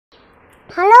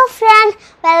Hello friends,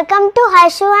 welcome to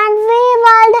Harshu&veer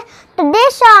world.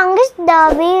 Today's song is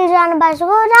the wheels on a bus go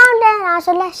round and round.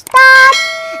 So let's start.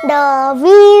 The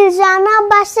wheels on a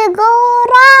bus go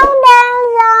round and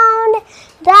round,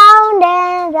 round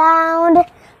and round,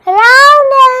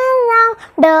 round and round.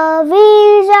 The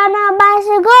wheels on a bus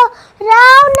go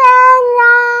round and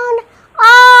round,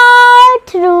 all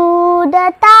through the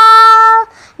town.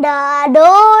 The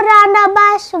door on the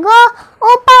bus go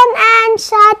open and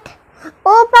shut.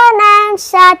 Open and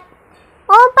shut,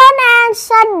 open and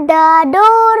shut. The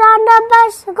door on the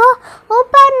bus go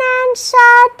open and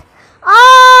shut,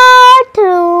 all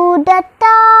through the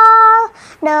town.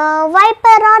 The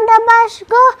wiper on the bus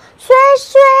go swish,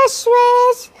 swish,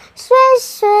 swish, swish,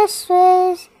 swish,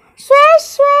 swish, swish,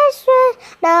 swish, swish.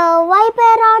 The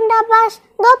wiper on the bus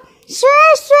go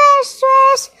swish, swish,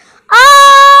 swish,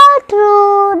 all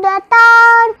through the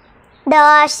town.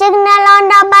 The signal on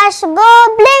the bus go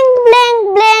blink,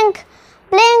 blink, blink,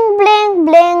 blink, blink,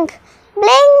 blink,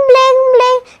 blink, blink,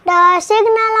 blink. The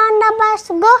signal on the bus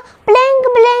go blink,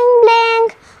 blink,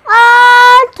 blink,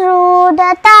 all through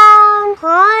the town.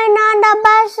 Horn on the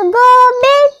bus go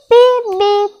beep, beep,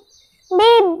 beep,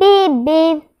 beep, beep,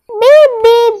 beep, beep,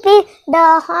 beep, beep. The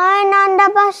horn on the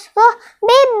bus go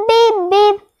beep, beep,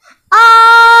 beep,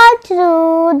 all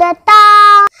through the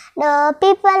town. The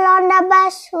people on the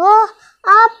bus go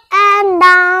up and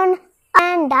down,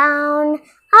 and down,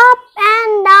 up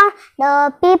and down.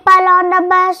 The people on the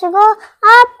bus go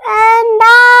up and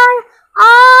down,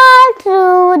 all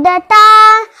through the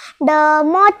town. The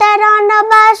motor on the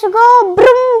bus go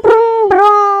broom, broom,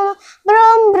 broom,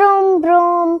 broom, broom,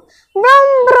 broom, broom,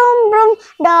 broom, broom.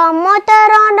 The motor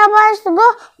on the bus go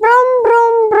broom,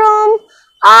 broom, broom,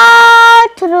 all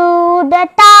through the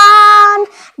town.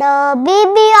 The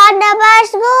baby on the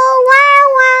bus go wah,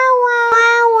 wah, wah,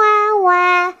 wah,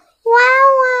 wah, wah,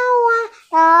 wah, wah.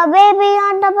 The baby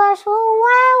on the bus go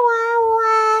wah, wah,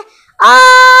 wah,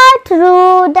 all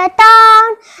through the town.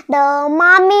 The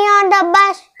mommy on the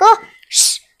bus go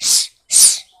shh, shh,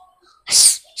 shh,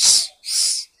 shh, shh,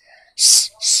 shh, shh,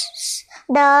 shh.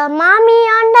 The mommy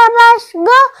on the bus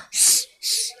go shh,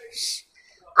 shh, shh,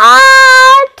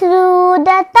 all through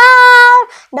the town.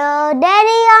 The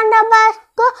daddy on the bus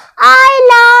go I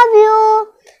love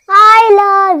you, I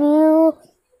love you,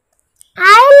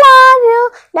 I love you.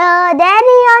 The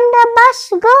daddy on the bus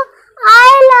go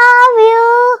I